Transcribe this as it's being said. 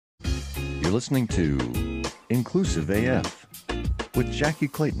You're listening to Inclusive AF with Jackie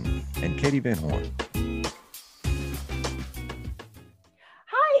Clayton and Katie Van Horn.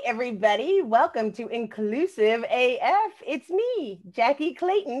 Hi, everybody. Welcome to Inclusive AF. It's me, Jackie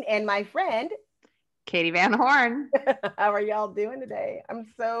Clayton, and my friend, Katie Van Horn. How are y'all doing today? I'm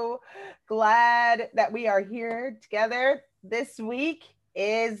so glad that we are here together. This week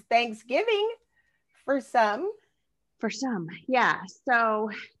is Thanksgiving for some. Yeah. So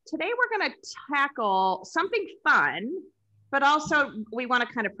today we're going to tackle something fun, but also we want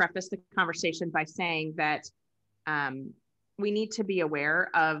to kind of preface the conversation by saying that we need to be aware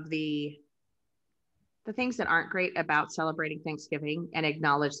of the things that aren't great about celebrating Thanksgiving and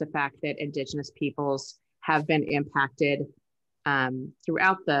acknowledge the fact that Indigenous peoples have been impacted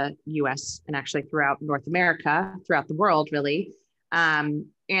throughout the US and actually throughout North America, throughout the world, really.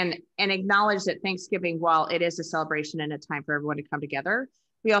 And acknowledge that Thanksgiving, while it is a celebration and a time for everyone to come together,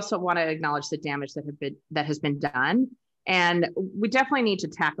 we also want to acknowledge the damage that has been done. And we definitely need to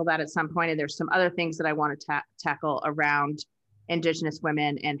tackle that at some point. And there's some other things that I want to tackle around Indigenous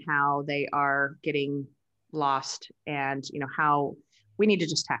women and how they are getting lost, and how we need to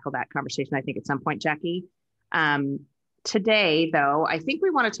just tackle that conversation, I think, at some point, Jackie. Today, though, I think we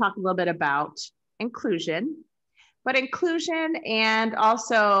want to talk a little bit about inclusion and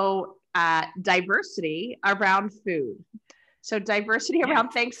also diversity around food. So diversity around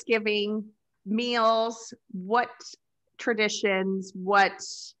Thanksgiving meals, what traditions, what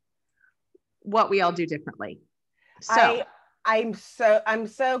we all do differently. So I'm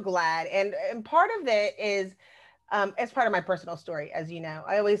so glad. And part of it is it's part of my personal story. As you know,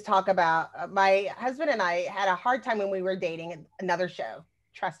 I always talk about my husband and I had a hard time when we were dating. Another show.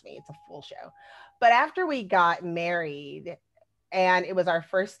 Trust me, it's a full show. But after we got married and it was our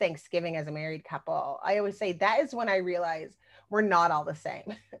first Thanksgiving as a married couple, I always say that is when I realized we're not all the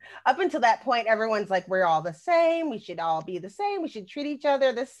same. Up until that point, everyone's like, we're all the same. We should all be the same. We should treat each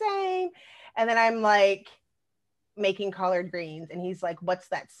other the same. And then I'm like making collard greens and he's like, what's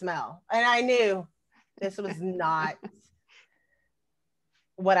that smell? And I knew this was not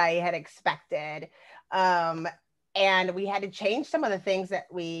what I had expected. And we had to change some of the things that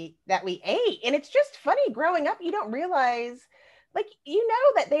we ate. And it's just funny, growing up, you don't realize, like,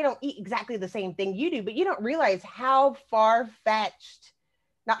 that they don't eat exactly the same thing you do, but you don't realize how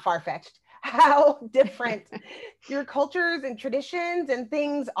how different your cultures and traditions and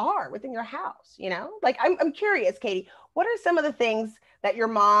things are within your house. Like, I'm curious, Katie, what are some of the things that your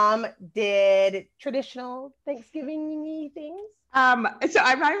mom did, traditional Thanksgiving things? So I'm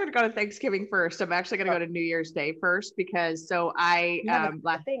not even going to go to Thanksgiving first. I'm actually going to go to New Year's Day first, because you have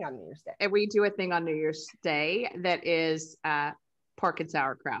a thing on New Year's Day. And we do a thing on New Year's Day that is pork and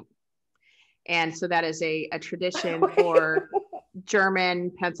sauerkraut. And so that is a tradition for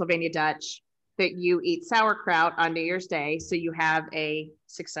German, Pennsylvania Dutch, that you eat sauerkraut on New Year's Day, so you have a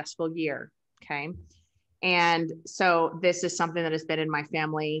successful year. Okay. And so this is something that has been in my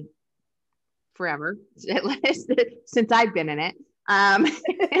family forever, at least since I've been in it. And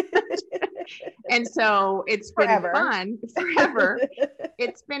so it's been fun forever.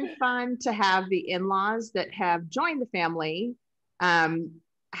 It's been fun to have the in-laws that have joined the family,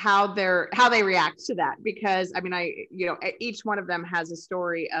 how they react to that, because each one of them has a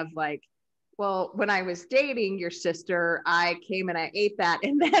story of like, well, when I was dating your sister, I came and I ate that,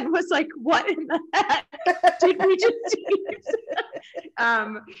 and then was like, what in the heck did we just eat?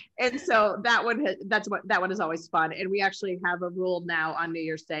 And so that one is always fun. And we actually have a rule now on New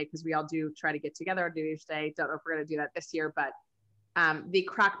Year's Day, because we all do try to get together on New Year's Day. Don't know if we're going to do that this year, but the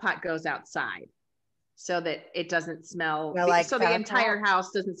crock pot goes outside so that it doesn't smell like so the entire house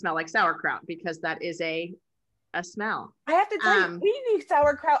doesn't smell like sauerkraut, because that is a smell. I have to tell you, we do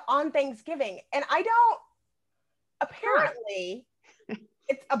sauerkraut on Thanksgiving, and I don't. Apparently,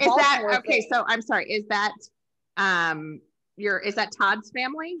 it's a Baltimore thing. So I'm sorry. Is that is that Todd's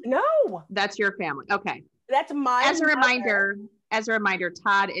family? No, that's your family. Okay, that's mine. As a reminder,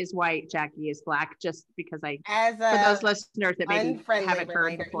 Todd is white, Jackie is black. Just because for those listeners that maybe haven't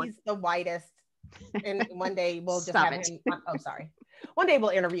heard before, he's the whitest. And one day we'll just have him. Oh, sorry. One day we'll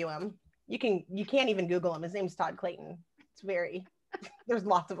interview him. You can't even Google him. His name's Todd Clayton. There's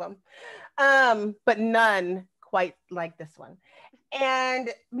lots of them. But none quite like this one.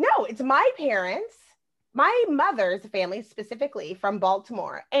 And no, it's my parents, my mother's family specifically from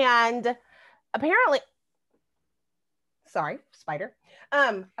Baltimore. And apparently, sorry, spider.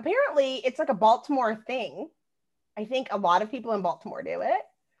 Apparently it's like a Baltimore thing. I think a lot of people in Baltimore do it.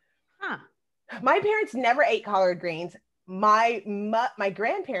 Huh. My parents never ate collard greens. My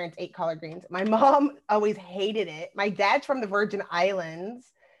grandparents ate collard greens. My mom always hated it. My dad's from the Virgin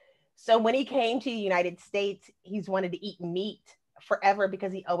Islands. So when he came to the United States, he's wanted to eat meat forever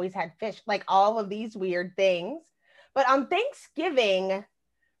because he always had fish, like all of these weird things. But on Thanksgiving,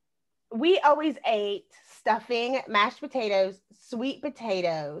 we always ate stuffing, mashed potatoes, sweet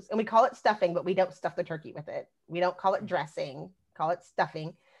potatoes, and we call it stuffing, but we don't stuff the turkey with it. We don't call it dressing, call it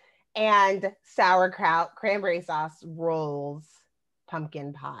stuffing, and sauerkraut, cranberry sauce, rolls,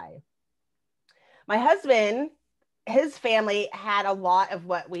 pumpkin pie. My husband, his family had a lot of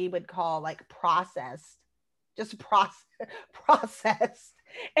what we would call like processed, just processed.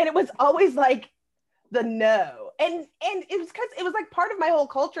 And it was always like the no. And it was because it was like part of my whole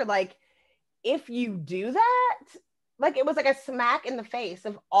culture. Like, if you do that, like it was like a smack in the face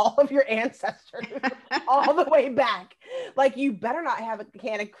of all of your ancestors all the way back. Like, you better not have a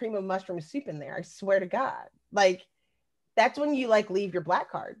can of cream of mushroom soup in there. I swear to God. Like, that's when you like leave your black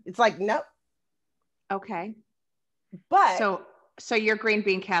card. It's like, nope. Okay. But so your green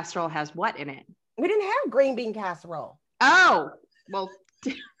bean casserole has what in it? We didn't have green bean casserole. Oh, well,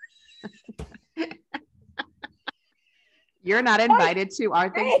 you're not invited to our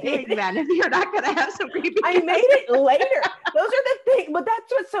Thanksgiving then if you're not going to have some green bean I made it later. Those are the things, but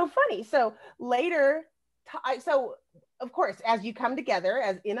that's what's so funny. So later, so of course, as you come together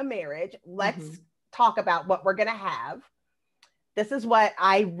as in a marriage, let's talk about what we're going to have. This is what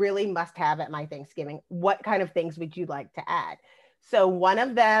I really must have at my Thanksgiving. What kind of things would you like to add? So one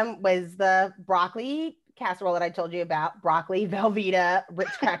of them was the broccoli casserole that I told you about, broccoli, Velveeta,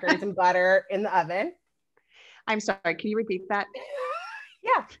 Ritz crackers and butter in the oven. I'm sorry, can you repeat that?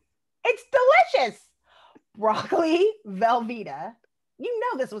 Yeah, it's delicious. Broccoli, Velveeta. You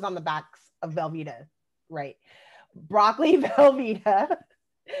know this was on the backs of Velveeta, right? Broccoli, Velveeta.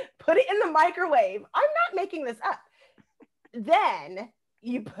 Put it in the microwave. I'm not making this up. Then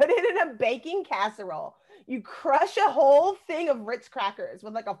you put it in a baking casserole. You crush a whole thing of Ritz crackers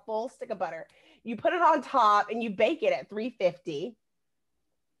with like a full stick of butter. You put it on top and you bake it at 350.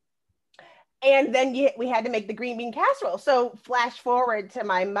 And then we had to make the green bean casserole. So flash forward to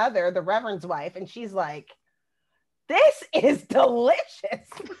my mother, the Reverend's wife, and she's like, this is delicious.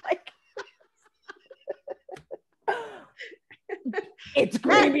 Like, it's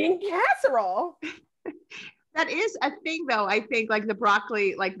green bean casserole. That is a thing though. I think like the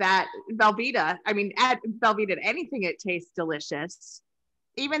broccoli, like that Velveeta, I mean, add Velveeta to anything, it tastes delicious.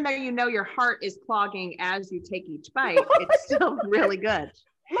 Even though you know your heart is clogging as you take each bite, it's still really good.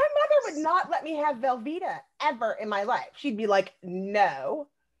 My mother would not let me have Velveeta ever in my life. She'd be like, no.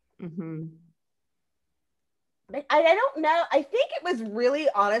 Mm-hmm. I don't know. I think it was really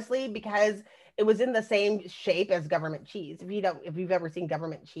honestly because it was in the same shape as government cheese. If you've ever seen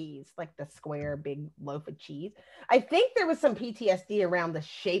government cheese, like the square big loaf of cheese, I think there was some PTSD around the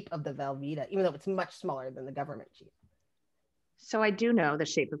shape of the Velveeta, even though it's much smaller than the government cheese. So I do know the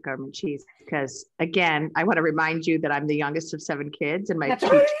shape of government cheese because, again, I want to remind you that I'm the youngest of 7 kids, and my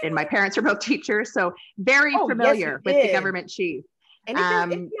parents are both teachers, so very familiar with the government cheese. And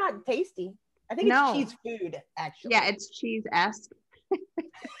it's not tasty. I think it's cheese food, actually. Yeah, it's cheese-esque.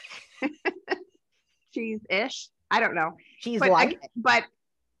 Cheese-ish. I don't know. But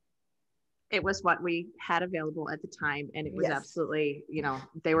it was what we had available at the time, and it was absolutely,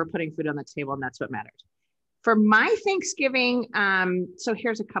 they were putting food on the table, and that's what mattered. For my Thanksgiving, so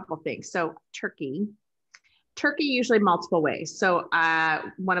here's a couple things. So turkey usually multiple ways. So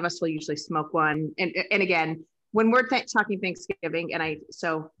one of us will usually smoke one. And again, when we're talking Thanksgiving,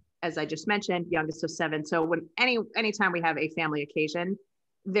 so as I just mentioned, youngest of 7. So when anytime we have a family occasion,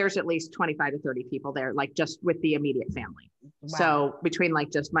 there's at least 25 to 30 people there, like just with the immediate family. Wow. So between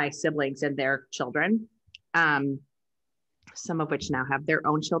like just my siblings and their children, some of which now have their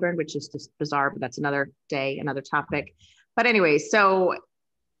own children, which is just bizarre, but that's another day, another topic. But anyway, so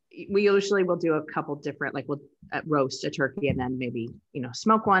we usually will do a couple different, like we'll roast a turkey and then maybe,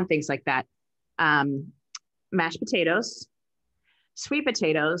 smoke one, things like that. Mashed potatoes, sweet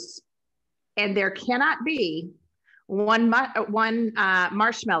potatoes, and there cannot be one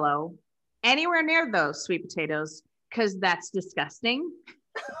marshmallow anywhere near those sweet potatoes because that's disgusting.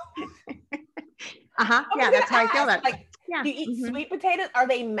 Yeah, that's how I feel that. Like, do you eat sweet potatoes? Are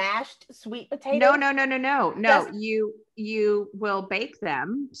they mashed sweet potatoes? No. You will bake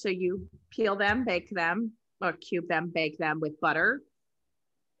them. So you peel them, bake them, or cube them, bake them with butter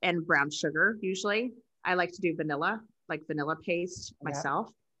and brown sugar. Usually, I like to do vanilla paste myself.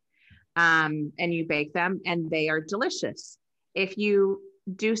 And you bake them, and they are delicious. If you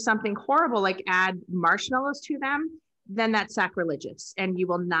do something horrible, like add marshmallows to them, then that's sacrilegious, and you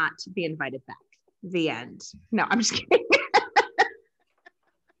will not be invited back. The end. No, I'm just kidding.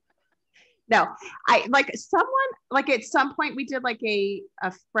 No, I like someone like at some point we did like a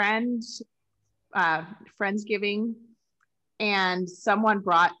friendsgiving, and someone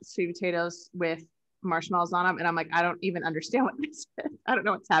brought sweet potatoes with marshmallows on them, and I'm like, I don't even understand what this is. I don't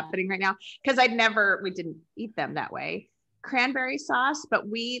know what's happening right now, because we didn't eat them that way. Cranberry sauce, but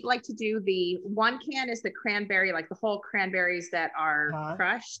we like to do the one can is the cranberry, like the whole cranberries that are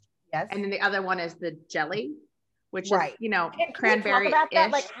crushed. Yes. And then the other one is the jelly, which right. is, you know, Can cranberry. Talk about that?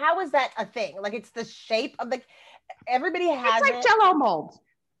 Like, how is that a thing? Like, it's the shape of the, everybody has it's like Jell-O mold.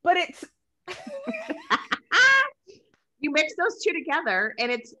 But it's, you mix those two together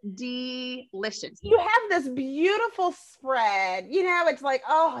and it's delicious. You have this beautiful spread, you know, it's like,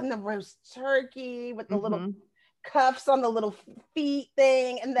 oh, and the roast turkey with the little cuffs on the little feet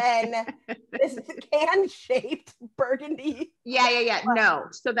thing, and then this can-shaped burgundy. Yeah. No,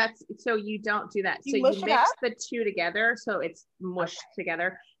 so you don't do that. So you mix the two together, so it's mushed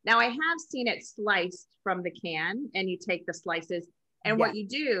together. Now I have seen it sliced from the can, and you take the slices, and what you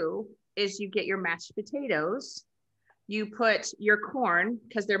do is you get your mashed potatoes, you put your corn,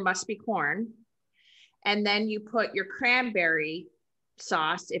 because there must be corn, and then you put your cranberry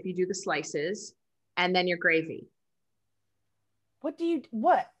sauce if you do the slices, and then your gravy. What are you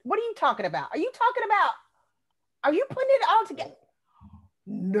talking about? Are you putting it all together?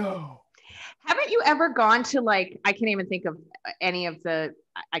 No. Haven't you ever gone to, like, I can't even think of any of the,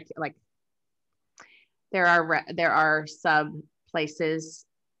 there are some places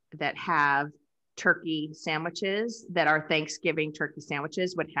that have turkey sandwiches that are Thanksgiving turkey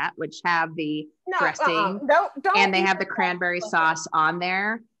sandwiches, which have the dressing, don't, and they have the cranberry sauce on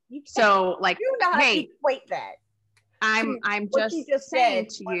there. So, like, hey, equate that. I'm just saying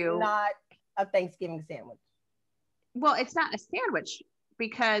to you, not a Thanksgiving sandwich. Well, it's not a sandwich,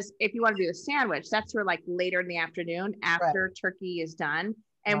 because if you want to do the sandwich, that's for like later in the afternoon after turkey is done.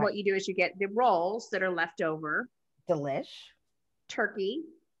 And what you do is you get the rolls that are left over. Delish. Turkey,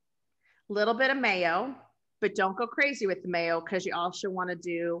 little bit of mayo, but don't go crazy with the mayo, because you also want to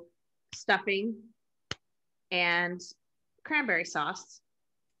do stuffing and cranberry sauce.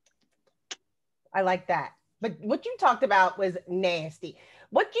 I like that. But what you talked about was nasty.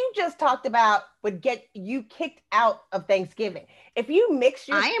 What you just talked about would get you kicked out of Thanksgiving. If you mix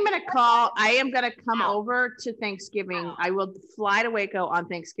your... I am going to come over to Thanksgiving. I will fly to Waco on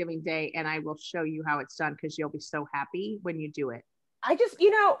Thanksgiving Day, and I will show you how it's done, because you'll be so happy when you do it. I just,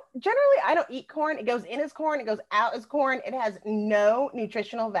 generally I don't eat corn. It goes in as corn. It goes out as corn. It has no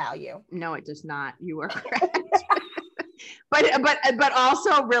nutritional value. No, it does not. You are correct. But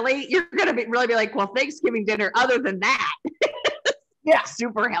also, really, you're gonna be like, well, Thanksgiving dinner, other than that,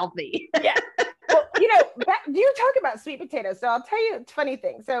 super healthy. Yeah. Well, you talk about sweet potatoes, so I'll tell you a funny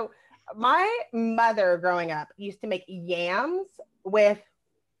thing. So my mother growing up used to make yams with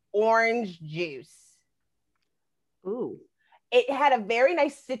orange juice. Ooh. It had a very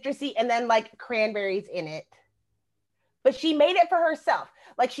nice citrusy, and then like cranberries in it. But she made it for herself.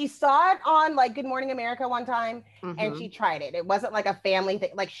 Like, she saw it on like Good Morning America one time, and she tried it. It wasn't like a family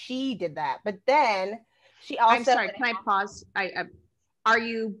thing. Like, she did that. But then she also... I'm sorry, can I pause? Are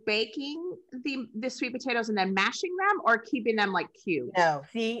you baking the sweet potatoes and then mashing them, or keeping them like cubed? No,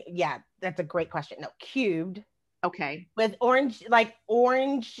 see, yeah, that's a great question. No, cubed. Okay. With orange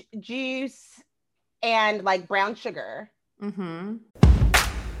juice and like brown sugar. Mm-hmm.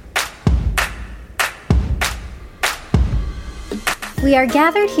 We are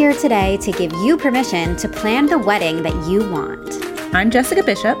gathered here today to give you permission to plan the wedding that you want. I'm Jessica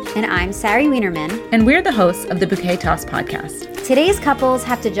Bishop. And I'm Sari Wienerman. And we're the hosts of the Bouquet Toss podcast. Today's couples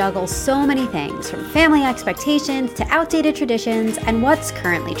have to juggle so many things, from family expectations to outdated traditions and what's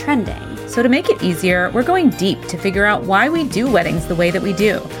currently trending. So to make it easier, we're going deep to figure out why we do weddings the way that we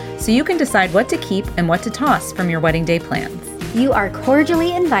do, so you can decide what to keep and what to toss from your wedding day plans. You are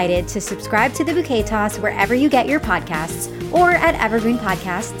cordially invited to subscribe to the Bouquet Toss wherever you get your podcasts, or at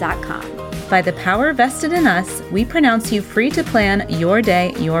evergreenpodcast.com. By the power vested in us, we pronounce you free to plan your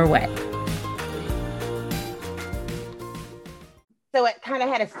day your way. So it kind of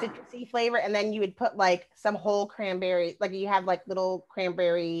had a citrusy flavor, and then you would put like some whole cranberry, like you have like little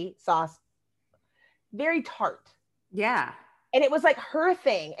cranberry sauce, very tart. Yeah. And it was like her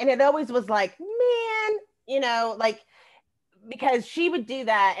thing. And it always was like, man, like, because she would do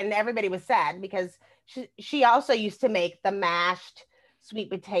that and everybody was sad, because she also used to make the mashed sweet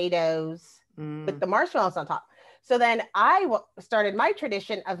potatoes with the marshmallows on top. So then I started my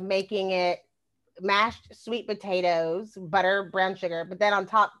tradition of making it mashed sweet potatoes, butter, brown sugar, but then on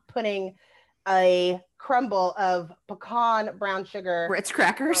top putting a crumble of pecan brown sugar. Ritz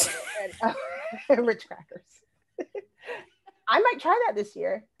crackers. Ritz crackers. I might try that this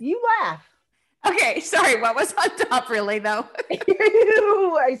year. You laugh. Okay, sorry. What was on top really though?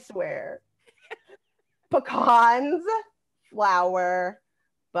 I swear. Pecans, flour,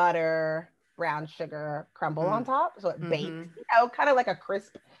 butter, brown sugar, crumble on top. So it bakes, kind of like a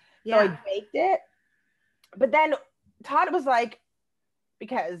crisp. So I baked it. But then Todd was like,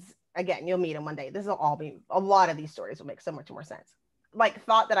 because again, you'll meet him one day. This will all be, a lot of these stories will make so much more sense. Like,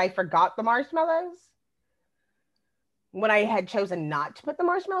 thought that I forgot the marshmallows when I had chosen not to put the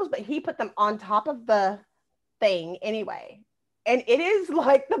marshmallows, but he put them on top of the thing anyway. And it is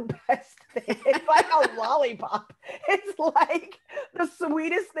like the best thing. It's like a lollipop. It's like the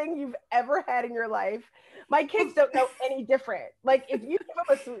sweetest thing you've ever had in your life. My kids don't know any different. Like, if you give them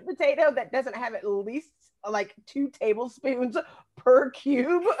a sweet potato that doesn't have at least like 2 tablespoons per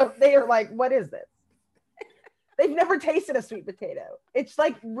cube, they are like, what is this? They've never tasted a sweet potato. It's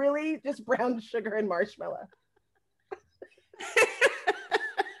like really just brown sugar and marshmallow.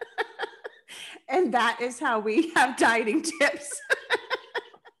 And that is how we have dieting tips.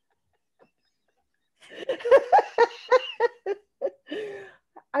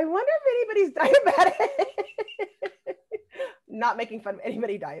 I wonder if anybody's diabetic. Not making fun of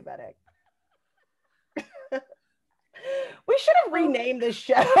anybody diabetic. We should have renamed this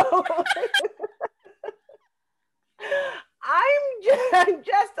show. I'm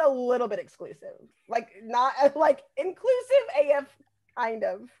just a little bit exclusive. Like, not like inclusive AF kind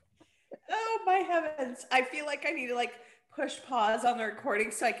of. Oh my heavens. I feel like I need to like push pause on the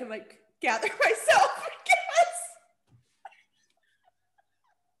recording so I can like gather myself.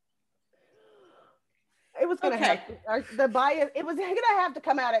 It was gonna have to, the bias, it was gonna have to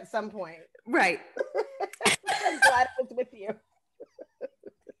come out at some point. Right. I'm glad it was with you.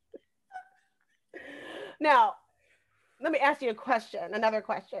 Now, let me ask you a question, another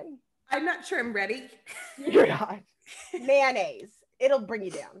question. I'm not sure I'm ready. You're not. Mayonnaise. It'll bring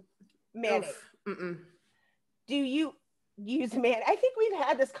you down. Mayonnaise. Do you use mayonnaise? I think we've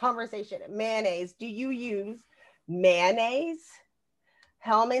had this conversation. Mayonnaise. Do you use mayonnaise?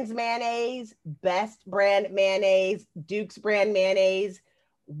 Hellman's mayonnaise, Best brand mayonnaise, Duke's brand mayonnaise.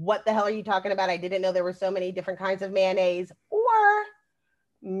 What the hell are you talking about? I didn't know there were so many different kinds of mayonnaise. Or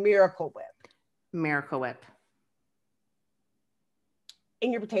Miracle Whip. Miracle Whip.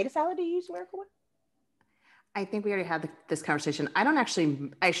 In your potato salad, do you use Miracle Whip? I think we already had this conversation. I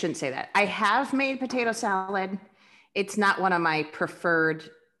shouldn't say that. I have made potato salad. It's not one of my preferred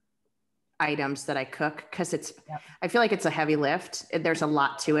items that I cook because I feel like it's a heavy lift. There's a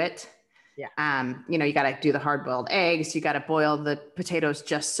lot to it. Yeah. You got to do the hard boiled eggs. You got to boil the potatoes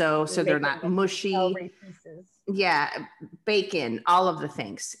just so they're not mushy. Yeah. Bacon, all of the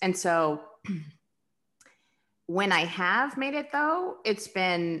things. And so when I have made it though, it's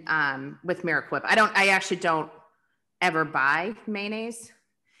been with Miracle Whip. I actually don't ever buy mayonnaise.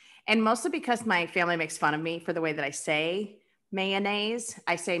 And mostly because my family makes fun of me for the way that I say mayonnaise.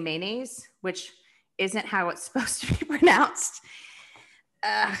 I say mayonnaise, which isn't how it's supposed to be pronounced.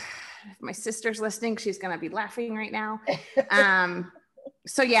 If my sister's listening, she's going to be laughing right now.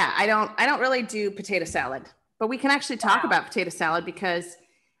 So yeah, I don't really do potato salad, but we can actually talk about potato salad because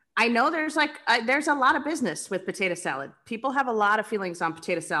I know there's there's a lot of business with potato salad. People have a lot of feelings on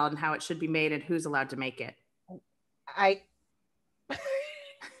potato salad and how it should be made and who's allowed to make it.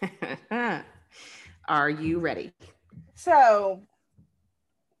 Are you ready? So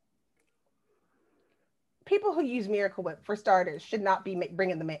people who use Miracle Whip for starters should not be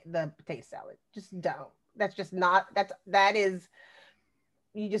bringing the potato salad. Just don't. That's just not, that is,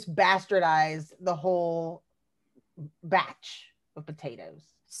 you just bastardize the whole batch of potatoes.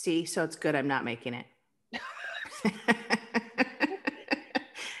 See, so it's good I'm not making it.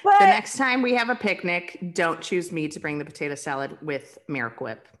 But the next time we have a picnic, don't choose me to bring the potato salad with Miracle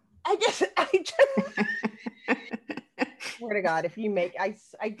Whip. I just swear to God, if you make, I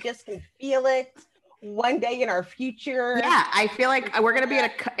just can feel it one day in our future. Yeah, I feel like we're going to be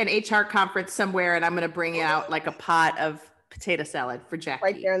at an HR conference somewhere and I'm going to bring out like a pot of potato salad for Jackie.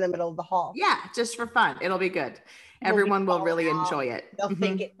 Right there in the middle of the hall. Yeah, just for fun. It'll be good. Everyone will really enjoy it. They'll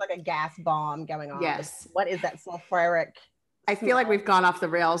think it's like a gas bomb going on. Yes. What is that sulfuric? I feel like we've gone off the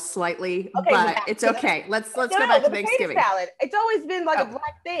rails slightly, but it's okay. Let's go back to Thanksgiving. Salad. It's always been like a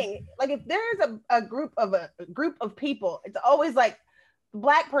Black thing. Like if there's a group of people, it's always like the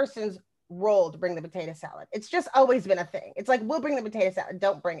Black person's role to bring the potato salad. It's just always been a thing. It's like, we'll bring the potato salad,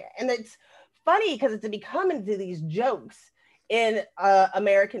 don't bring it. And it's funny because it's become into these jokes in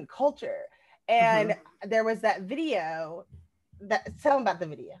American culture. And there was that video tell them about the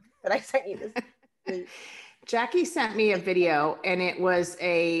video that I sent you this. Jackie sent me a video and it was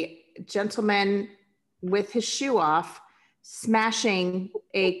a gentleman with his shoe off smashing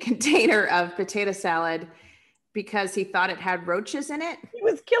a container of potato salad because he thought it had roaches in it. He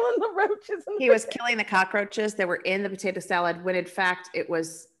was killing the roaches. He was killing the cockroaches that were in the potato salad when in fact it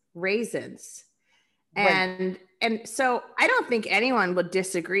was raisins. Right. And so I don't think anyone would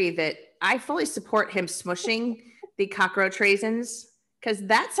disagree that I fully support him smushing the cockroach raisins because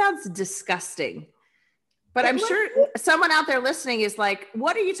that sounds disgusting. But I'm sure someone out there listening is like,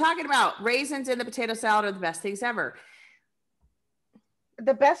 what are you talking about? Raisins in the potato salad are the best things ever.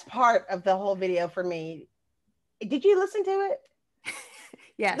 The best part of the whole video for me, did you listen to it?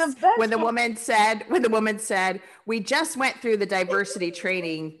 Yes. When the woman said, we just went through the diversity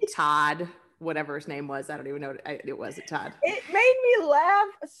training, Todd, whatever his name was. I don't even know. It wasn't Todd. It made me laugh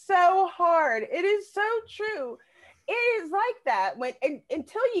so hard. It is so true. It is like that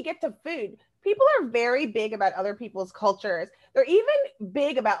until you get to food. People are very big about other people's cultures. They're even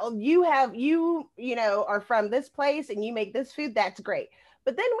big about, you are from this place and you make this food, that's great.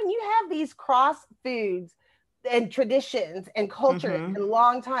 But then when you have these cross foods and traditions and cultures and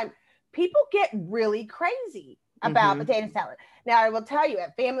long time, people get really crazy about potato salad. Now, I will tell you,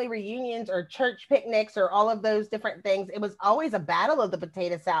 at family reunions or church picnics or all of those different things, it was always a battle of the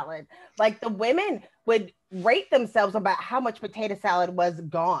potato salad. Like the women would rate themselves about how much potato salad was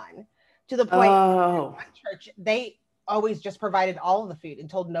gone, to the point church, they always just provided all of the food and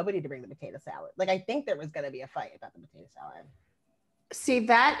told nobody to bring the potato salad. Like, I think there was going to be a fight about the potato salad. See,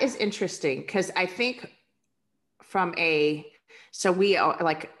 that is interesting because I think so we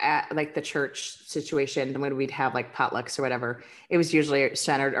like the church situation, when we'd have like potlucks or whatever, it was usually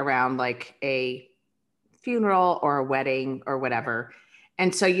centered around like a funeral or a wedding or whatever.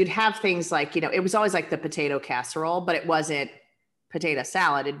 And so you'd have things like, it was always like the potato casserole, but it wasn't potato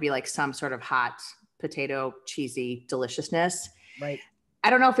salad. It'd be like some sort of hot potato, cheesy deliciousness. Right. I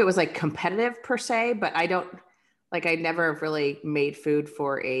don't know if it was like competitive per se, but I never really made food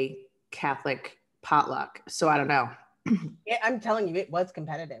for a Catholic potluck. So I don't know. Yeah, I'm telling you, it was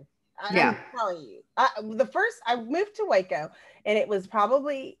competitive. I'm telling you. I moved to Waco, and it was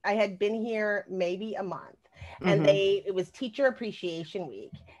probably, I had been here maybe a month, and it was Teacher Appreciation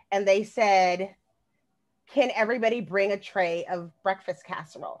Week, and they said, can everybody bring a tray of breakfast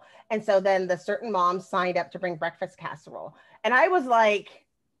casserole? And so then the certain moms signed up to bring breakfast casserole. And I was like,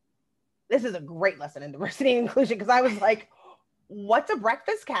 this is a great lesson in diversity and inclusion, because I was like, what's a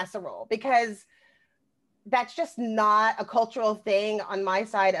breakfast casserole? Because that's just not a cultural thing on my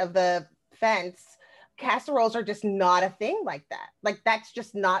side of the fence. Casseroles are just not a thing like that. Like, that's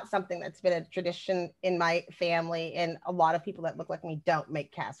just not something that's been a tradition in my family. And a lot of people that look like me don't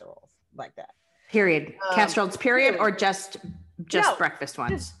make casseroles like that. Period. Casseroles, period, or just no, breakfast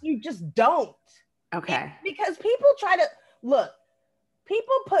ones? You just don't. Okay. Because people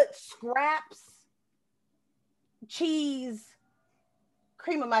people put scraps, cheese,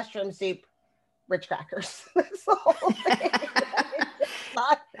 cream of mushroom soup, Ritz crackers. That's the whole thing.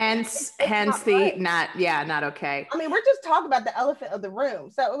 Hence not okay. I mean, we're just talking about the elephant of the room.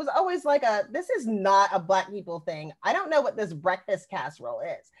 So it was always like this is not a Black people thing. I don't know what this breakfast casserole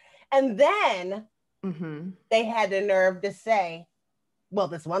is. And then they had the nerve to say, well,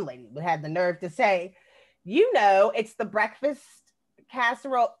 this one lady had the nerve to say, it's the breakfast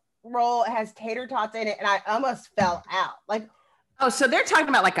casserole has tater tots in it. And I almost fell out. Like, oh, so they're talking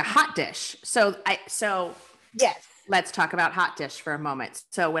about like a hot dish. So yes. Let's talk about hot dish for a moment.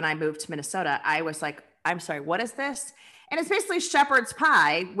 So when I moved to Minnesota, I was like, I'm sorry, what is this? And it's basically shepherd's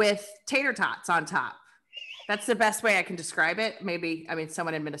pie with tater tots on top. That's the best way I can describe it. Maybe,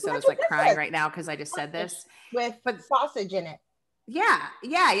 someone in Minnesota is like crying right now because I just said this. With sausage in it. Yeah.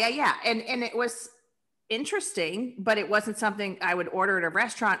 And it was interesting, but it wasn't something I would order at a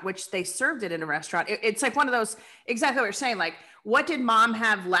restaurant, which they served it in a restaurant. It's like one of those, exactly what you're saying. Like, what did mom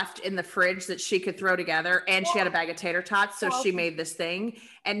have left in the fridge that she could throw together? And she had a bag of tater tots. So she made this thing.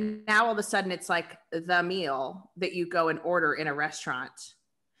 And now all of a sudden it's like the meal that you go and order in a restaurant,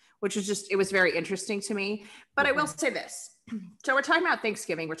 which was it was very interesting to me. But I will say this. So we're talking about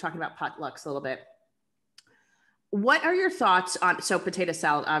Thanksgiving. We're talking about potlucks a little bit. What are your thoughts on, so potato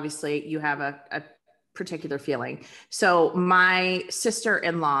salad, obviously you have a particular feeling. So my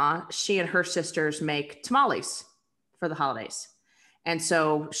sister-in-law, she and her sisters make tamales for the holidays. And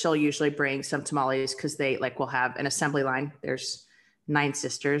so she'll usually bring some tamales because they will have an assembly line. There's 9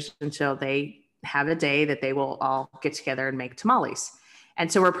 sisters. And so they have a day that they will all get together and make tamales.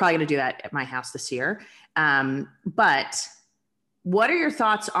 And so we're probably going to do that at my house this year. But what are your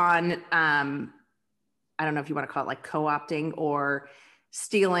thoughts on, I don't know if you want to call it like co-opting or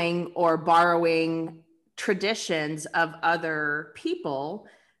stealing or borrowing traditions of other people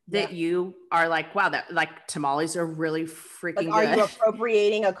that you are like, wow, that like tamales are really freaking Like, are good. you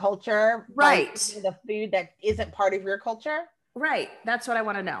appropriating a culture Right. by eating the food that isn't part of your culture? Right. That's what I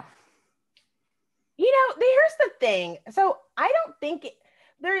want to know. You know, here's the thing. So I don't think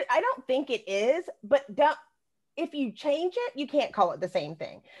it is, but if you change it, you can't call it the same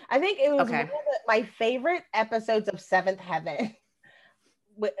thing. I think it was Okay. one of my favorite episodes of Seventh Heaven.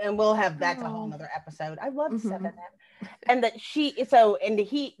 And we'll have that's a whole nother episode. I love Seventh Heaven. And that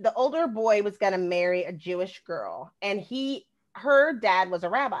the older boy was gonna marry a Jewish girl, and her dad was a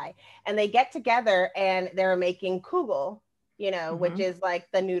rabbi, and they get together and they're making kugel, which is like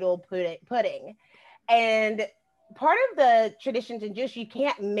the noodle pudding. And part of the traditions in Jewish, you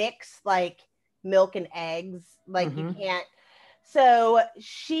can't mix like milk and eggs, like you can't. So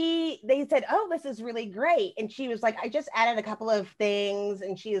they said, oh, this is really great. And she was like, I just added a couple of things.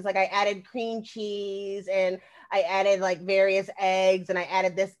 And she was like, I added cream cheese and I added like various eggs and I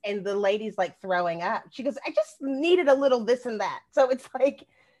added this. And the lady's like throwing up. She goes, I just needed a little this and that. So it's like,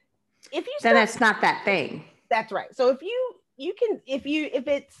 then that's not that thing. That's right. So I think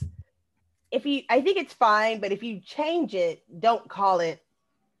it's fine, but if you change it, don't call it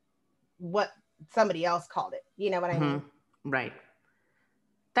what somebody else called it. You know what I mean? Right.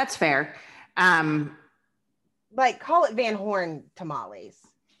 That's fair. Like call it Van Horn tamales.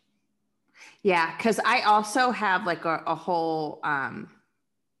 Yeah. Cause I also have like a whole,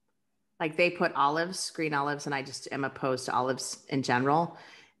 like they put green olives, and I just am opposed to olives in general.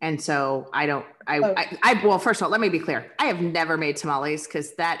 And so well, first of all, let me be clear. I have never made tamales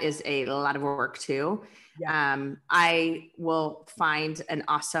because that is a lot of work too. Yeah. I will find an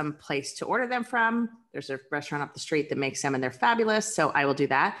awesome place to order them from. There's a restaurant up the street that makes them and they're fabulous. So I will do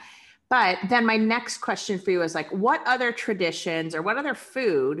that. But then my next question for you is like, what other traditions or what other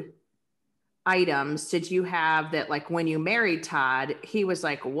food items did you have that like when you married Todd, he was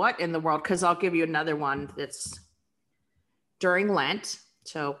like, what in the world? Cause I'll give you another one that's during Lent.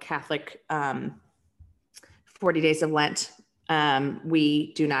 So Catholic, 40 days of Lent.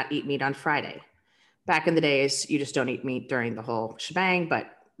 We do not eat meat on Friday. Back in the days, you just don't eat meat during the whole shebang, but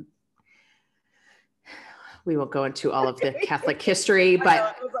we won't go into all of the Catholic history,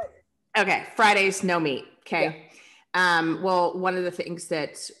 but okay. Fridays, no meat. Okay. Yeah. Well, one of the things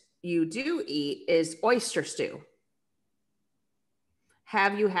that you do eat is oyster stew.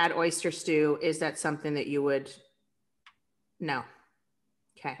 Have you had oyster stew? Is that something that you would? No.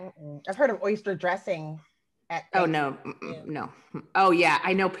 Okay. I've heard of oyster dressing. No. Oh yeah.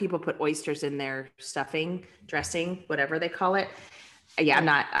 I know people put oysters in their stuffing, dressing, whatever they call it. Yeah.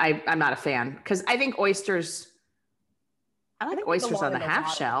 I'm not a fan because I think oysters, I like oysters on the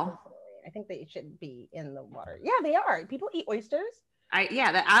half shell. I think they should be in the water. Yeah, they are. People eat oysters.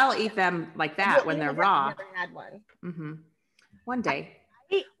 I'll eat them like that when they're raw. I've never had one. Mm-hmm. One day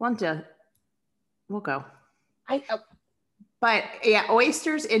we'll go. But yeah,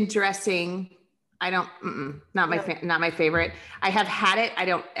 oysters in dressing, I don't, not my favorite. I have had it. I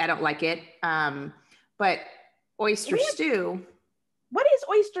don't like it. But oyster stew. What is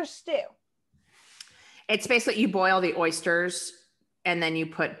oyster stew? It's basically you boil the oysters and then you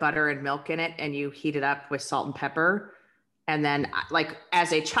put butter and milk in it and you heat it up with salt and pepper. And then like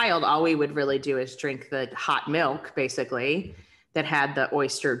as a child, all we would really do is drink the hot milk basically that had the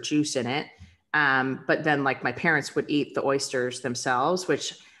oyster juice in it. But then like my parents would eat the oysters themselves,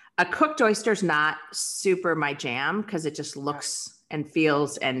 which a cooked oyster is not super my jam because it just looks and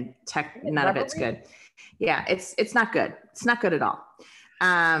feels and none of it's good. Yeah, it's not good. It's not good at all.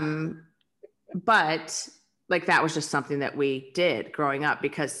 But like that was just something that we did growing up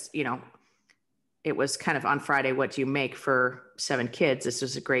because, it was kind of on Friday, what do you make for 7 kids? This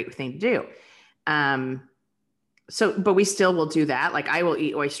was a great thing to do. But we still will do that. Like I will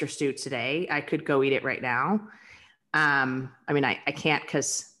eat oyster stew today. I could go eat it right now. I can't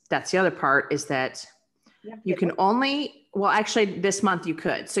because that's the other part is that you can only, well, actually this month you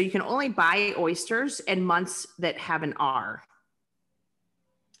could. So you can only buy oysters in months that have an R.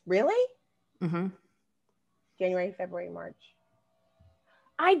 Really? Mm-hmm. January, February, March.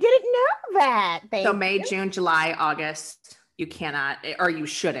 I didn't know that. So May, June, July, August, you cannot, or you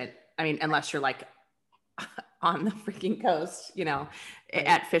shouldn't. I mean, unless you're like on the freaking coast,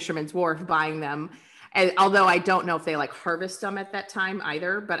 at Fisherman's Wharf buying them. And although I don't know if they like harvest them at that time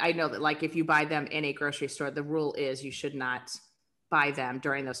either, but I know that like if you buy them in a grocery store, the rule is you should not buy them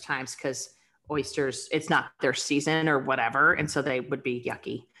during those times because oysters, it's not their season or whatever. And so they would be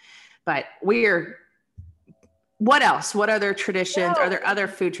yucky. But what else? What other traditions? Are there other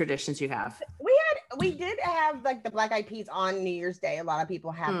food traditions you have? We did have like the black eyed peas on New Year's Day. A lot of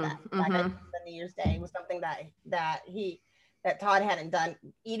people have that. Black eyed peas on New Year's Day was something that that Todd hadn't done,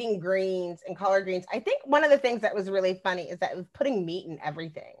 eating greens and collard greens. I think one of the things that was really funny is that it was putting meat in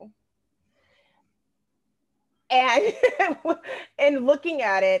everything. And and looking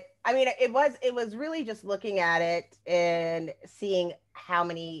at it, I mean, it was really just looking at it and seeing how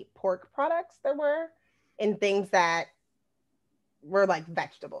many pork products there were in things that were like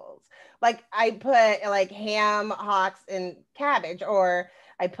vegetables. Like I put like ham hocks in cabbage, or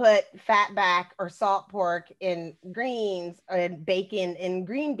I put fat back or salt pork in greens, and bacon in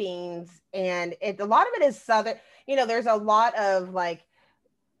green beans. And a lot of it is Southern, you know, there's a lot of like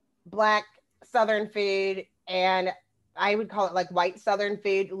Black Southern food, and I would call it like white Southern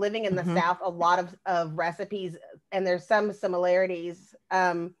food. Living in the South, a lot of recipes, and there's some similarities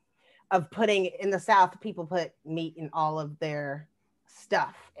of putting in the South, people put meat in all of their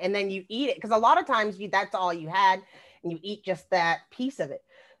stuff, and then you eat it because a lot of times that's all you had, and you eat just that piece of it.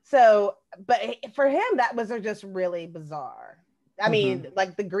 So, but for him, that was just really bizarre. I mean,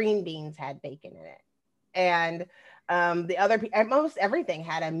 like the green beans had bacon in it, and the other, most everything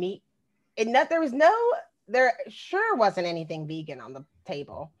had a meat. There sure wasn't anything vegan on the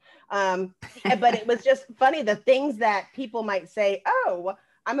table. But it was just funny, the things that people might say, oh,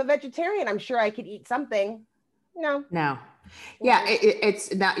 I'm a vegetarian, I'm sure I could eat something. No. Yeah,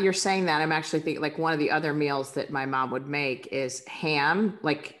 it's not, you're saying that, I'm actually thinking like one of the other meals that my mom would make is ham,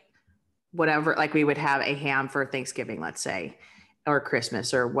 like whatever, like we would have a ham for Thanksgiving, let's say, or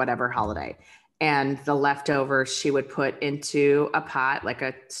Christmas or whatever holiday. And the leftovers she would put into a pot, like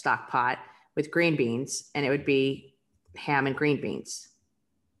a stock pot with green beans, and it would be ham and green beans.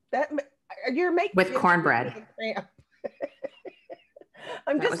 That you're making with cornbread.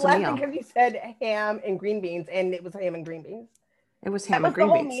 I'm just laughing because you said ham and green beans, and it was ham and green beans. It was ham and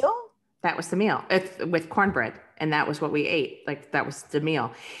green beans. That was the whole meal? That was the meal. It's with cornbread, and that was what we ate. Like that was the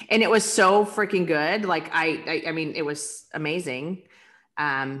meal, and it was so freaking good. Like I mean, it was amazing.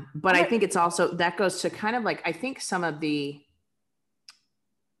 But I think it's also, that goes to kind of like, I think some of the,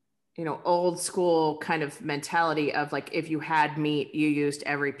 you know, old school kind of mentality of like, if you had meat, you used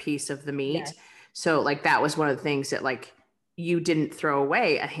every piece of the meat. Yes. So like, that was one of the things that like, you didn't throw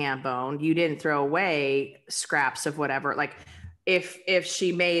away a ham bone. You didn't throw away scraps of whatever. Like if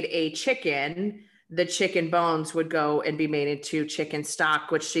she made a chicken, the chicken bones would go and be made into chicken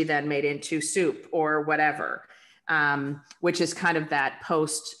stock, which she then made into soup or whatever. Which is kind of that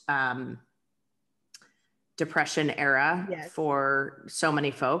post depression era. Yes. For so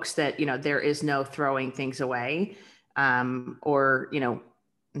many folks that, you know, there is no throwing things away, or, you know,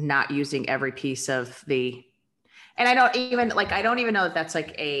 not using every piece of the, and I don't even know that that's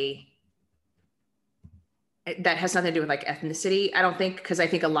like that has nothing to do with like ethnicity. I don't think, cause I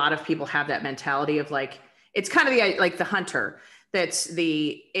think a lot of people have that mentality of like, it's kind of like the hunter,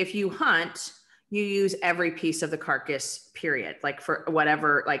 if you hunt, you use every piece of the carcass, period. Like for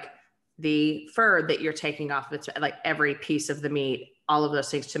whatever, like the fur that you're taking off, it's like every piece of the meat, all of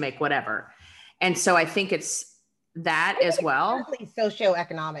those things to make whatever. And so I think it's that as well.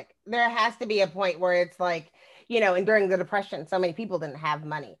 Socioeconomic. There has to be a point where it's like, you know, and during the Depression, so many people didn't have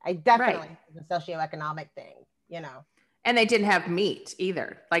money. I definitely think it's a socioeconomic thing, you know. And they didn't have meat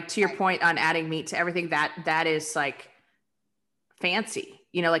either. Like to your point on adding meat to everything, that is like fancy.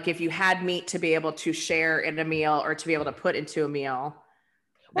 You know, like if you had meat to be able to share in a meal or to be able to put into a meal,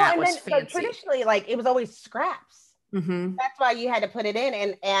 that was fancy. Like, traditionally, like it was always scraps. Mm-hmm. That's why you had to put it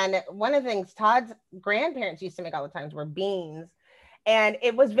in. And one of the things Todd's grandparents used to make all the times were beans. And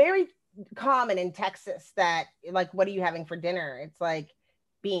it was very common in Texas that like, what are you having for dinner? It's like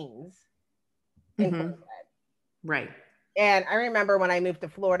beans and cornbread. Right. And I remember when I moved to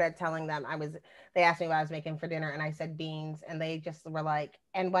Florida telling them they asked me what I was making for dinner and I said beans, and they just were like,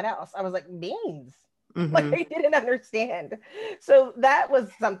 and what else? I was like, beans. Mm-hmm. Like they didn't understand. So that was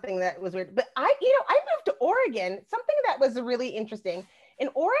something that was weird. But I moved to Oregon, something that was really interesting. In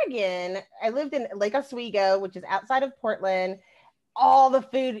Oregon, I lived in Lake Oswego, which is outside of Portland. All the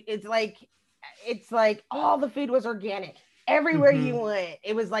food, it's like all the food was organic. Everywhere you went,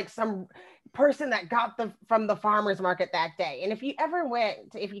 it was like some person that got from the farmer's market that day. And if you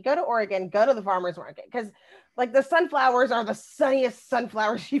go to Oregon, go to the farmer's market, because like the sunflowers are the sunniest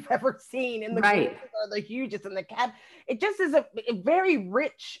sunflowers you've ever seen, and the right. are the hugest in the cab. It just is a very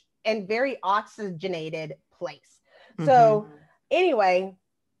rich and very oxygenated place. So anyway,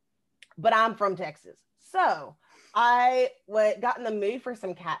 but I'm from Texas. So I got in the mood for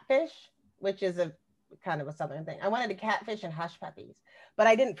some catfish, which is a kind of a Southern thing. I wanted a catfish and hush puppies, but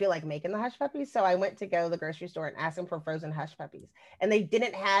I didn't feel like making the hush puppies. So I went to go to the grocery store and asked them for frozen hush puppies, and they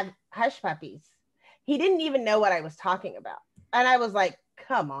didn't have hush puppies. He didn't even know what I was talking about. And I was like,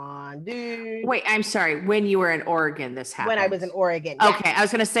 come on, dude. Wait, I'm sorry. When you were in Oregon, this happened. When I was in Oregon. Yeah. Okay, I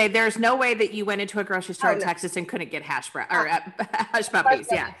was going to say there's no way that you went into a grocery store in no. Texas and couldn't get hush puppies.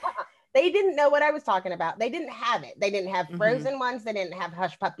 Yeah. They didn't know what I was talking about. They didn't have it. They didn't have frozen ones. They didn't have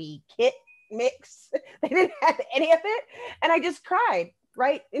hush puppy kit mix. They didn't have any of it. And I just cried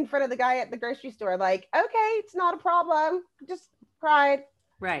right in front of the guy at the grocery store. Like, okay, it's not a problem. Just cried.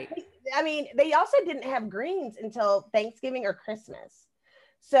 Right. I mean, they also didn't have greens until Thanksgiving or Christmas.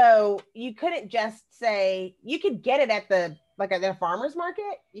 So you couldn't just say, you could get it at the farmer's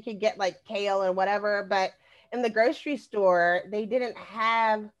market. You could get like kale and whatever, but in the grocery store, they didn't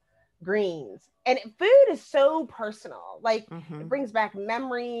have greens. And food is so personal. Like it brings back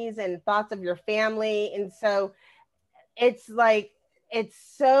memories and thoughts of your family. And so it's like, it's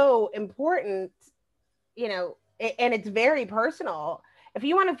so important, you know, and it's very personal. If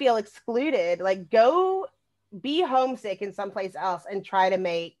you want to feel excluded, like go be homesick in someplace else and try to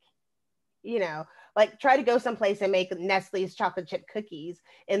make, you know, like try to go someplace and make Nestle's chocolate chip cookies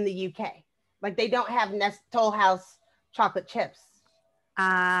in the UK. Like they don't have Toll House chocolate chips.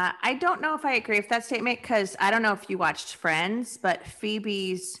 I don't know if I agree with that statement because I don't know if you watched Friends, but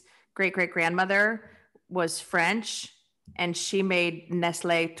Phoebe's great-great-grandmother was French and she made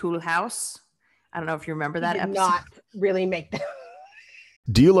Nestle Toll House. I don't know if you remember that episode. Not really make them.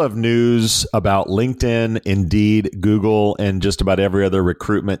 Do you love news about LinkedIn, Indeed, Google, and just about every other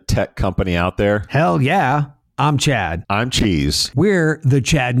recruitment tech company out there? Hell yeah. I'm Chad. I'm Cheese. We're the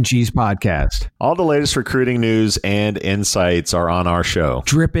Chad and Cheese Podcast. All the latest recruiting news and insights are on our show.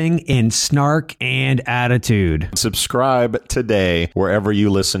 Dripping in snark and attitude. Subscribe today wherever you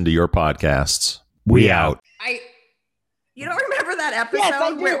listen to your podcasts. We out. You don't remember that episode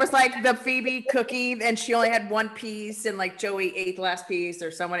Yes, where it was like the Phoebe cookie and she only had one piece and like Joey ate the last piece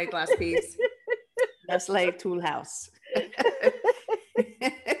or someone ate the last piece? Nestle Tool House.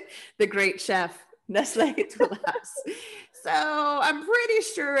 The great chef, Nestle Tool House. So I'm pretty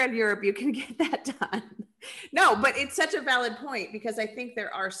sure in Europe you can get that done. No, but it's such a valid point because I think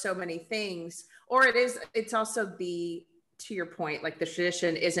there are so many things, or it's also to your point, like the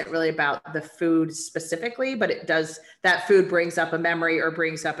tradition isn't really about the food specifically, but that food brings up a memory or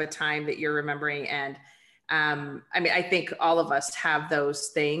brings up a time that you're remembering. And I mean, I think all of us have those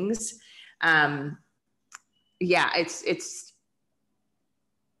things. It's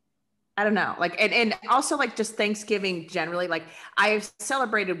I don't know, like, and also like just Thanksgiving generally, like I've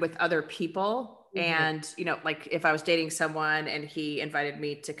celebrated with other people and, you know, like if I was dating someone and he invited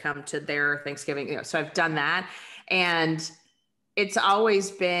me to come to their Thanksgiving, you know, so I've done that. And it's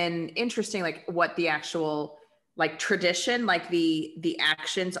always been interesting, like what the actual like tradition, like the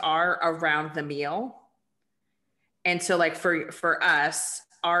actions are around the meal. And so like for us,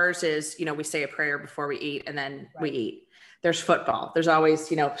 ours is, you know, we say a prayer before we eat and then we eat. There's football. There's always,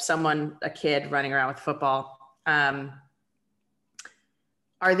 you know, a kid running around with football. Are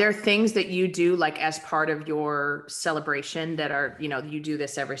there things that you do like as part of your celebration that are, you know, you do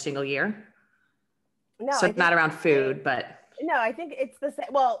this every single year? No, so not around food, but. No, I think it's the same.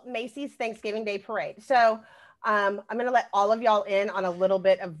 Well, Macy's Thanksgiving Day Parade. So I'm going to let all of y'all in on a little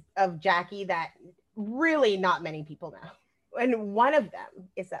bit of Jackie that really not many people know. And one of them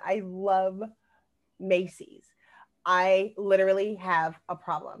is that I love Macy's. I literally have a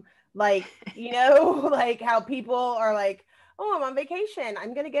problem. Like, you know, like how people are like, oh, I'm on vacation.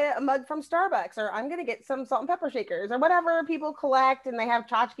 I'm going to get a mug from Starbucks, or I'm going to get some salt and pepper shakers, or whatever people collect, and they have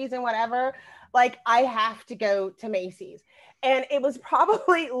tchotchkes and whatever. Like, I have to go to Macy's. And it was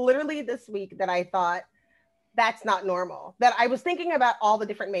probably literally this week that I thought that's not normal. That I was thinking about all the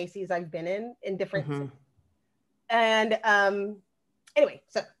different Macy's I've been in different cities. And anyway,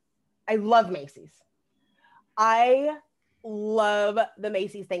 so I love Macy's. I love the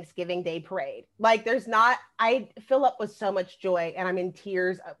Macy's Thanksgiving Day Parade. Like I fill up with so much joy and I'm in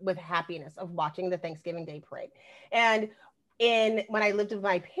tears with happiness of watching the Thanksgiving Day Parade. And when I lived with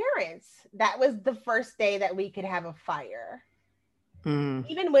my parents, that was the first day that we could have a fire.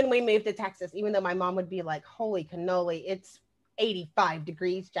 Even when we moved to Texas, even though my mom would be like, holy cannoli, it's 85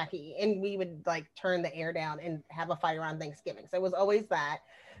 degrees, Jackie. And we would like turn the air down and have a fire on Thanksgiving. So it was always that.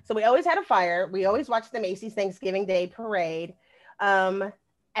 So we always had a fire. We always watched the Macy's Thanksgiving Day Parade. And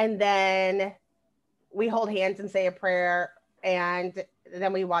then we hold hands and say a prayer. And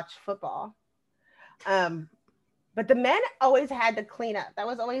then we watch football. But the men always had to clean up. That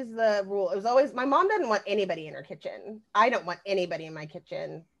was always the rule. It was always, my mom didn't want anybody in her kitchen. I don't want anybody in my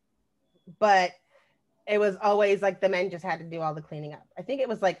kitchen. But it was always like the men just had to do all the cleaning up. I think it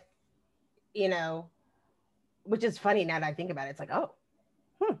was like, you know, which is funny now that I think about it. It's like, oh,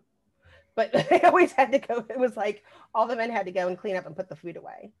 but they always had to go. It was like all the men had to go and clean up and put the food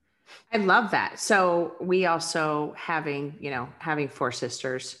away. I love that. So we also having 4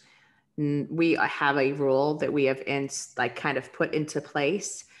 sisters, we have a rule that we have kind of put into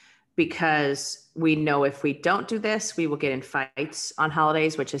place, because we know if we don't do this, we will get in fights on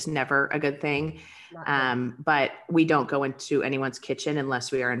holidays, which is never a good thing. But we don't go into anyone's kitchen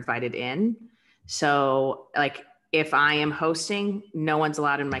unless we are invited in. So like if I am hosting, no one's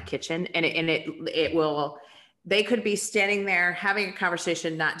allowed in my kitchen, and it will, they could be standing there having a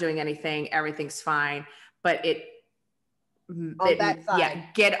conversation, not doing anything. Everything's fine, but get on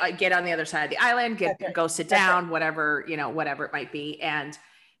the other side of the island, go sit down, whatever it might be. And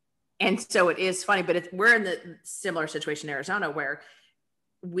so it is funny, but we're in the similar situation in Arizona where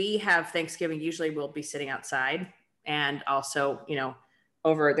we have Thanksgiving. Usually we'll be sitting outside, and also,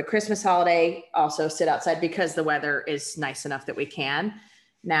 over the Christmas holiday, also sit outside because the weather is nice enough that we can.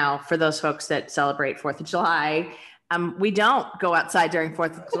 Now, for those folks that celebrate 4th of July, we don't go outside during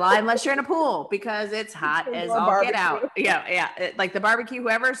 4th of July unless you're in a pool, because it's hot as all get out. Yeah. Like the barbecue,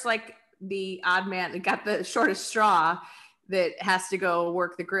 whoever's like the odd man that got the shortest straw that has to go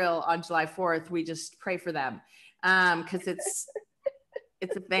work the grill on July 4th, we just pray for them. Cause it's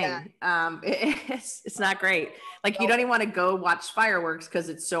a thing. Yeah. It's not great. Like you don't even want to go watch fireworks because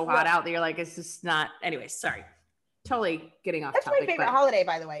it's so hot out that you're like, it's just not. Anyway, sorry. Totally getting off topic. That's my favorite holiday,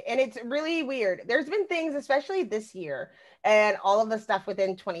 by the way. And it's really weird. There's been things, especially this year, and all of the stuff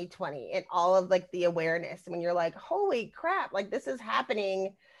within 2020 and all of like the awareness, when you're like, holy crap, like this is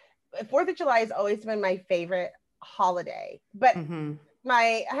happening. 4th of July has always been my favorite holiday. But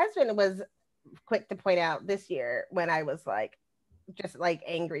my husband was quick to point out this year, when I was like, just like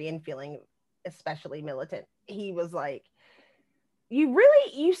angry and feeling especially militant, he was like,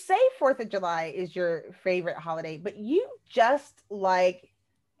 you say 4th of July is your favorite holiday, but you just like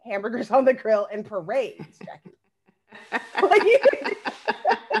hamburgers on the grill and parades, Jackie. Like we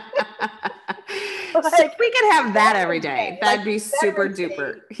could have that every day. That'd be super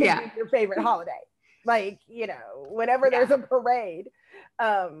duper. Yeah. Your favorite holiday. Like, whenever there's a parade.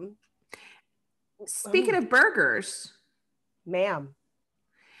 Speaking of burgers, ma'am.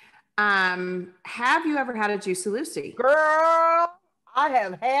 Have you ever had a Juicy Lucy? Girl, I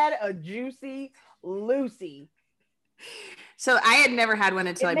have had a Juicy Lucy. So I had never had one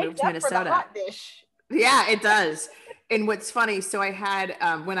until I moved to Minnesota. For the hot dish. Yeah, it does. And what's funny, so I had,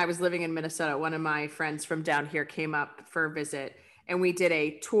 when I was living in Minnesota, one of my friends from down here came up for a visit, and we did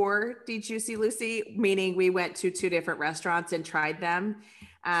a tour de Juicy Lucy, meaning we went to 2 different restaurants and tried them.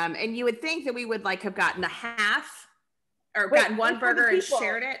 And you would think that we would like have gotten a half or gotten one burger and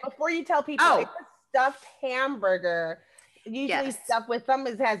shared it. Before you tell people, it's a stuffed hamburger. Usually stuff with some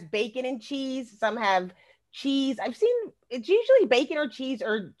has bacon and cheese. Some have cheese. I've seen it's usually bacon or cheese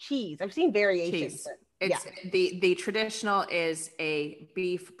or cheese. I've seen variations. It's the traditional is a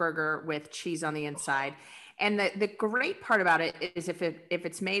beef burger with cheese on the inside. And the great part about it is if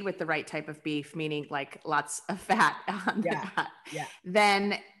it's made with the right type of beef, meaning like lots of fat on the gut,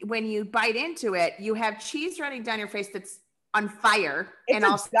 then when you bite into it, you have cheese running down your face that's on fire, and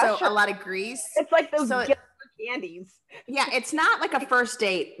also a lot of grease. It's like those candies. Yeah, it's not like a first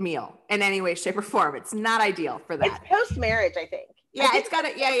date meal in any way, shape, or form. It's not ideal for that. It's post-marriage, I think. Yeah, it's got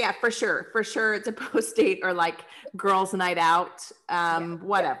it. Yeah, for sure. For sure. It's a post-date or like girls' night out,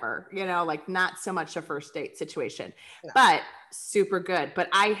 whatever, like not so much a first date situation, but super good. But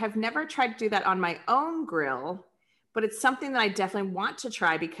I have never tried to do that on my own grill, but it's something that I definitely want to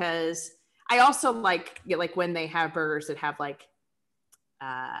try, because I also like when they have burgers that have like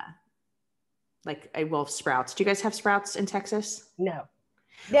a Wolf Sprouts. Do you guys have Sprouts in Texas? No.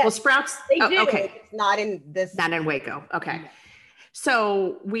 Yeah. Well, Sprouts. They do. Okay. It's not in this. Not in Waco. Okay. No.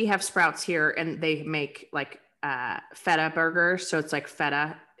 So we have Sprouts here, and they make like feta burgers. So it's like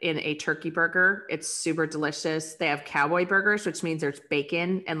feta in a turkey burger. It's super delicious. They have cowboy burgers, which means there's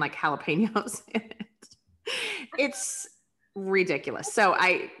bacon and like jalapenos in it. It's ridiculous. So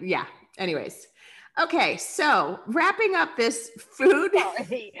anyways. Okay. So wrapping up this food.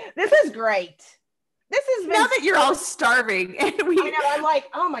 This is great. This is now that you're all starving. And I know. I'm like,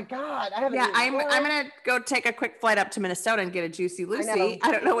 oh my God. I'm going to go take a quick flight up to Minnesota and get a Juicy Lucy.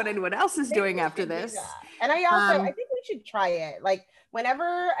 I don't know what anyone else is doing after this. And I think we should try it. Like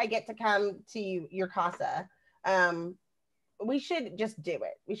whenever I get to come to your casa, we should just do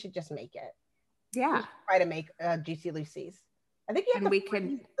it. We should just make it. Yeah. Try to make Juicy Lucy's. I think you have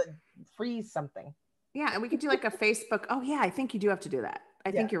to freeze something. Yeah. And we could do like a Facebook. Oh yeah. I think you do have to do that.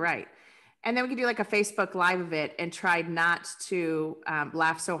 I think you're right. And then we could do like a Facebook Live of it and try not to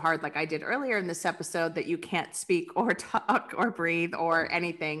laugh so hard like I did earlier in this episode that you can't speak or talk or breathe or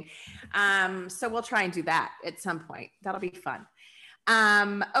anything. So we'll try and do that at some point. That'll be fun.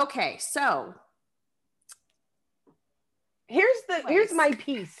 Okay, so here's my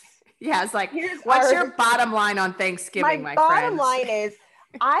piece. Yeah, it's like, what's your bottom line on Thanksgiving, my friends? My bottom line is,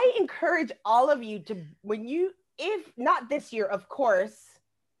 I encourage all of you to, if not this year, of course,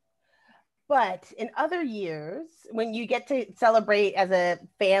 but in other years, when you get to celebrate as a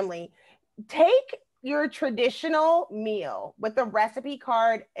family, take your traditional meal with a recipe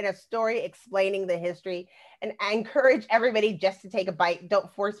card and a story explaining the history. And I encourage everybody just to take a bite.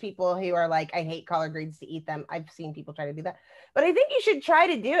 Don't force people who are like, I hate collard greens, to eat them. I've seen people try to do that. But I think you should try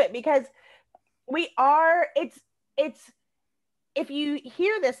to do it, because it's if you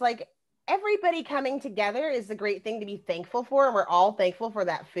hear this, like, everybody coming together is the great thing to be thankful for. And we're all thankful for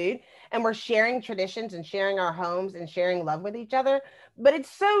that food. And we're sharing traditions and sharing our homes and sharing love with each other. But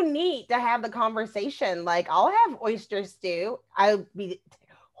it's so neat to have the conversation. Like, I'll have oyster stew. I'll be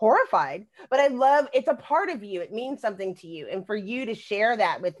horrified, but it's a part of you. It means something to you. And for you to share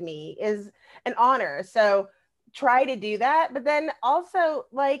that with me is an honor. So try to do that. But then also,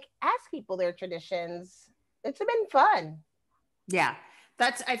 like, ask people their traditions. It's been fun. Yeah.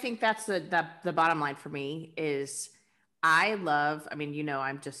 I think that's the bottom line for me is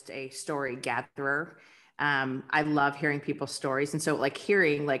I'm just a story gatherer. I love hearing people's stories. And so, like,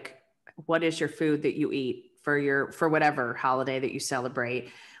 hearing, like, what is your food that you eat for whatever holiday that you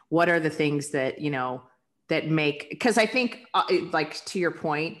celebrate? What are the things that, that make, because I think like, to your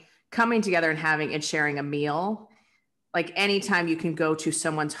point, coming together and having and sharing a meal, like, anytime you can go to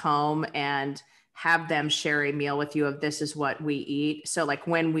someone's home and have them share a meal with you of this is what we eat. So, like,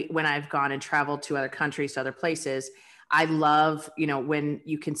 when I've gone and traveled to other countries, to other places, I love, when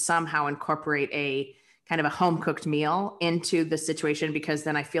you can somehow incorporate a kind of a home cooked meal into the situation, because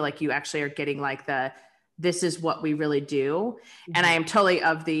then I feel like you actually are getting like this is what we really do. Mm-hmm. And I am totally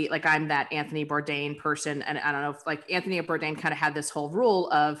I'm that Anthony Bourdain person. And I don't know if, like, Anthony Bourdain kind of had this whole rule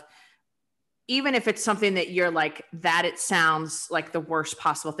of, even if it's something that you're like, that it sounds like the worst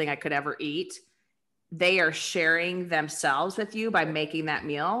possible thing I could ever eat, they are sharing themselves with you by making that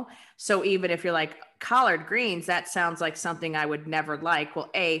meal. So even if you're like, collard greens, that sounds like something I would never like.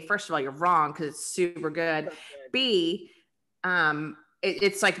 Well, A, first of all, you're wrong, because it's super good. B,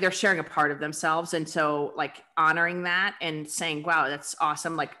 it's like they're sharing a part of themselves. And so, like, honoring that and saying, wow, that's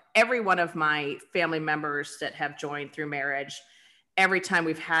awesome. Like, every one of my family members that have joined through marriage, every time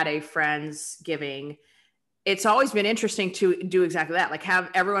we've had a Friendsgiving, it's always been interesting to do exactly that. Like, have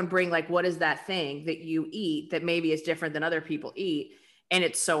everyone bring, like, what is that thing that you eat that maybe is different than other people eat? And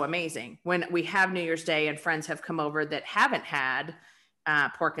it's so amazing when we have New Year's Day and friends have come over that haven't had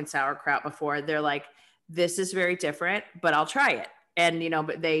pork and sauerkraut before. They're like, this is very different, but I'll try it. And,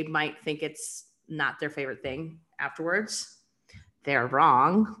 but they might think it's not their favorite thing afterwards. They're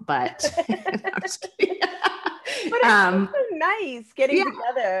wrong, but I'm just kidding. But it's so nice getting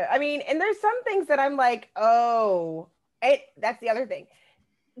together. I mean, and there's some things that I'm like, that's the other thing.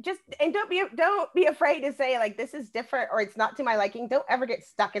 And don't be afraid to say, like, this is different or it's not to my liking. Don't ever get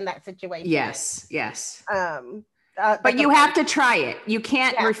stuck in that situation. Yes. But you have to try it. You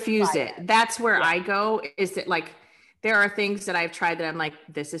can't refuse it. That's where I go, is that, like, there are things that I've tried that I'm like,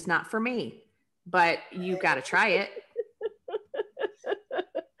 this is not for me, but you got to try it.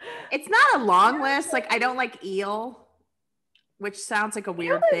 It's not a long list. Like, I don't like eel, which sounds like a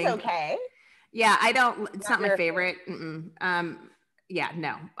weird thing. Okay. Yeah, I don't. It's not my favorite. Yeah,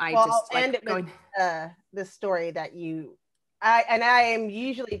 no. I'll end it with the story that I am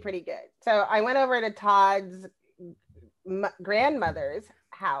usually pretty good. So I went over to Todd's grandmother's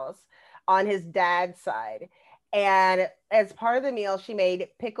house on his dad's side, and as part of the meal, she made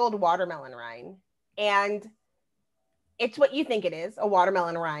pickled watermelon rind, and it's what you think it is, a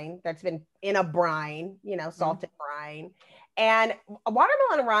watermelon rind that's been in a brine, salted brine. And a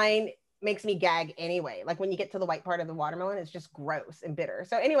watermelon rind makes me gag anyway. Like, when you get to the white part of the watermelon, it's just gross and bitter.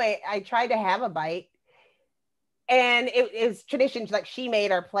 So anyway, I tried to have a bite, and it is tradition. Like, she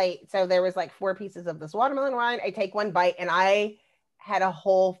made our plate. So there was like 4 pieces of this watermelon rind. I take one bite and I had a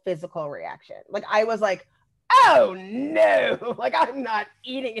whole physical reaction. Like, I was like, oh no, like, I'm not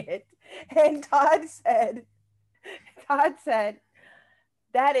eating it. And Todd said,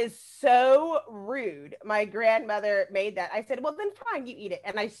 that is so rude. My grandmother made that. I said, well, then fine, you eat it.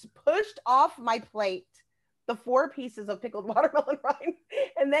 And I pushed off my plate the 4 pieces of pickled watermelon rind.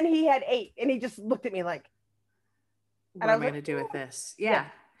 And then he had 8. And he just looked at me like, what am I going to do with this? Yeah.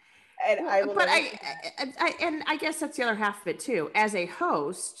 And I guess that's the other half of it too. As a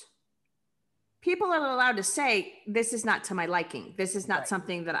host, people are allowed to say, this is not to my liking. This is not Right.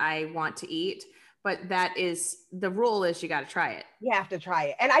 something that I want to eat. But that is, the rule is you got to try it. You have to try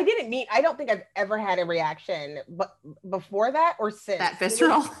it. And I don't think I've ever had a reaction but before that or since. That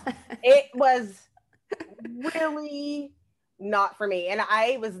visceral. It was really not for me. And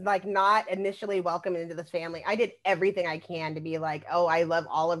I was like not initially welcomed into this family. I did everything I can to be like, oh, I love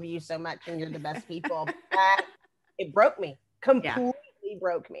all of you so much and you're the best people. But it broke me, completely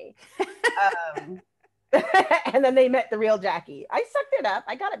broke me. And then they met the real Jackie. I sucked it up.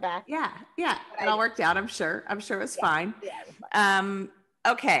 I got it back. Yeah. It all worked out. I'm sure it was fine. Yeah, it was fine.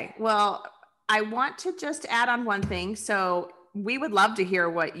 Okay. Well, I want to just add on one thing. So we would love to hear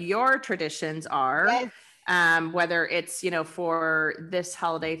what your traditions are. Yes. Whether it's, for this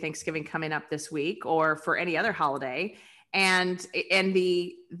holiday, Thanksgiving coming up this week, or for any other holiday. And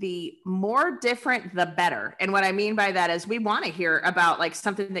the more different, the better. And what I mean by that is we want to hear about like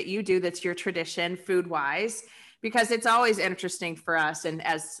something that you do that's your tradition food wise, because it's always interesting for us. And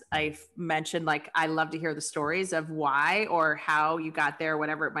as I've mentioned, like, I love to hear the stories of why or how you got there,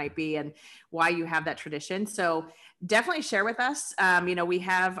 whatever it might be, and why you have that tradition. So definitely share with us. We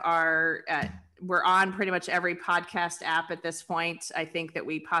have we're on pretty much every podcast app at this point, I think, that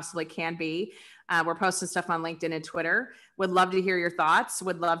we possibly can be. We're posting stuff on LinkedIn and Twitter. Would love to hear your thoughts.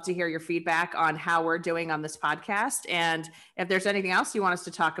 Would love to hear your feedback on how we're doing on this podcast. And if there's anything else you want us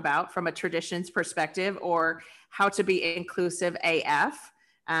to talk about from a traditions perspective or how to be inclusive AF,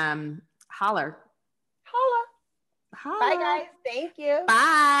 holler. Bye, guys. Thank you.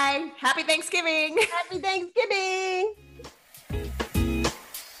 Bye. Happy Thanksgiving. Happy Thanksgiving.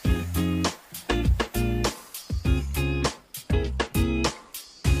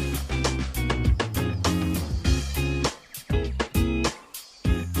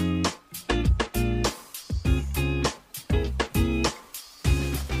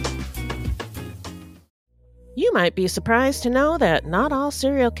 You might be surprised to know that not all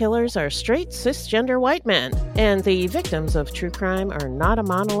serial killers are straight cisgender white men, and the victims of true crime are not a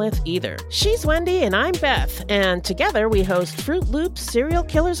monolith either. She's Wendy and I'm Beth, and together we host Fruit Loops Serial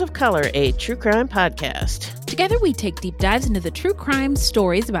Killers of Color, a true crime podcast. Together, we take deep dives into the true crime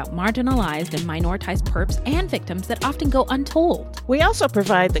stories about marginalized and minoritized perps and victims that often go untold. We also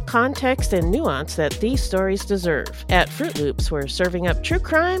provide the context and nuance that these stories deserve. At Fruit Loops, we're serving up true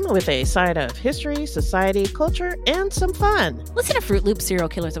crime with a side of history, society, culture, and some fun. Listen to Fruit Loops Serial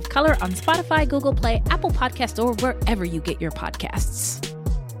Killers of Color on Spotify, Google Play, Apple Podcasts, or wherever you get your podcasts.